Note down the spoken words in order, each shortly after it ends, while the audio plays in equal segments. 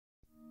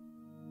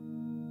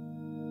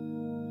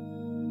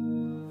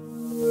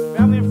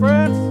Family and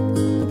friends,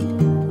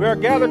 we are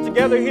gathered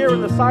together here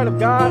in the sight of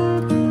God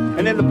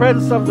and in the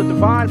presence of the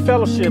divine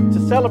fellowship to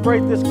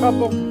celebrate this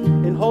couple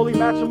in holy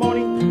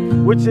matrimony,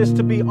 which is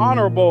to be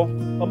honorable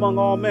among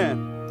all men.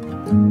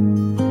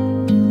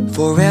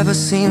 Forever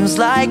seems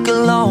like a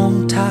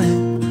long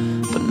time,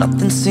 but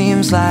nothing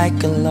seems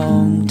like a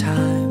long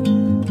time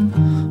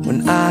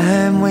when I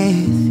am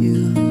with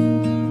you.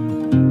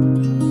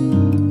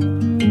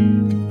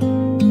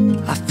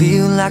 I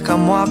feel like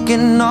I'm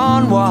walking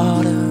on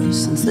water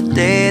since the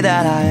day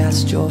that I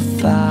asked your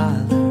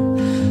father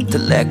to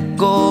let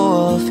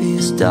go of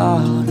his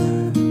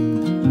daughter.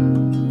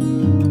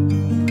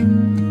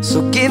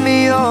 So give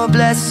me your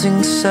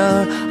blessing,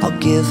 sir. I'll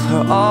give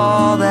her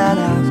all that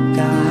I've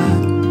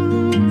got.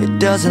 It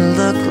doesn't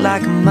look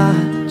like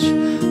much,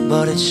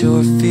 but it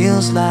sure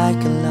feels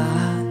like a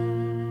lot.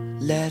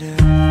 Let her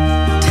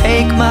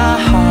take my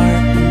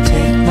heart and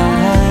take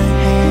my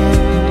hand.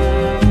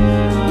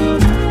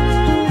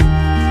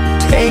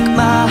 Take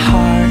my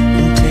heart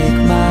and take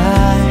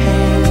my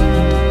hand.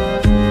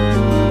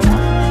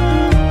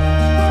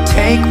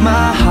 Take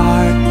my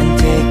heart and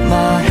take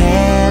my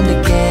hand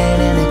again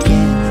and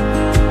again.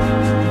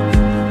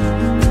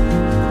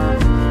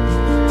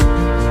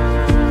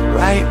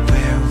 Right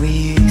where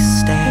we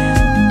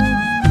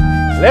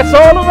stand. Let's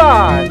all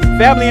arise,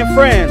 family and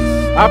friends.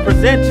 I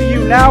present to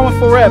you now and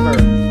forever,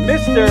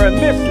 Mr. and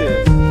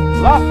Mrs.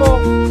 Lafo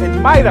and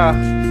Mayra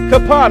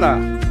Kapana.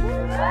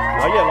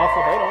 Oh yeah,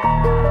 Lafo, hold on.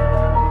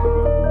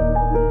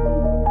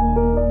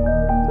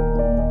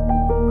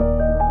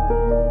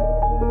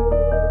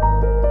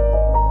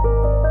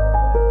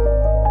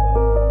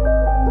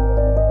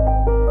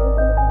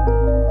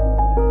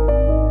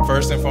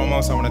 First and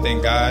foremost, I want to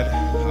thank God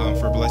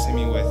for blessing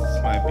me with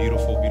my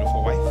beautiful,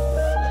 beautiful wife.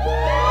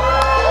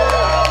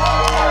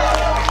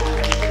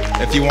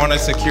 If you want to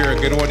secure a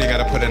good one, you got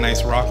to put a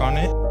nice rock on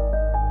it.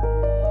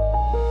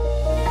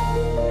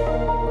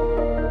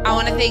 I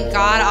want to thank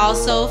God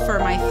also for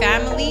my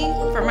family,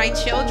 for my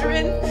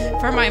children,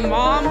 for my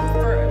mom,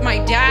 for my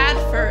dad,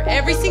 for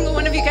every single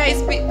one of you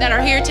guys that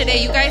are here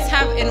today. You guys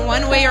have, in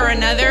one way or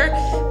another,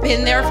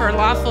 been there for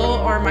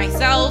Lafo or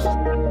myself.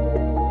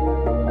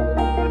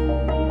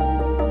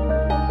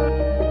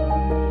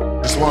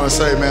 Just want to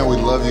say, man, we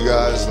love you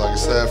guys. Like I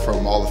said,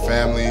 from all the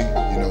family,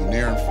 you know,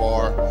 near and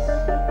far.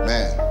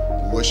 Man,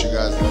 we wish you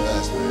guys the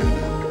best, man.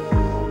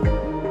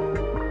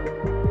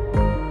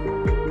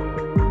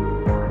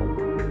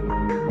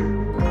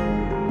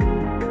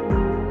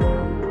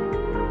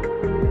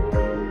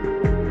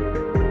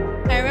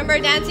 I remember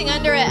dancing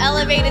under an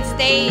elevated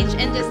stage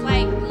and just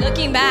like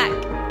looking back,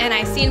 and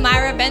I seen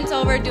Mayra bent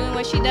over doing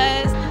what she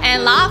does,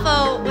 and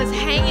Lafo was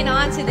hanging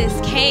on to this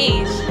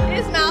cage.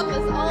 His mouth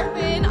was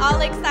open, all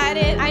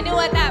excited. I knew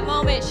at that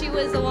moment she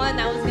was the one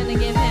that was gonna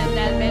give him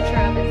that adventure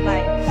of his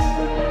life.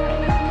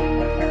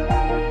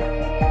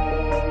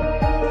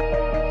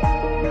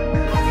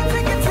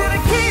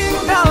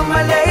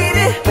 My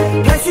lady,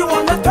 place you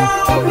on the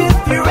throne.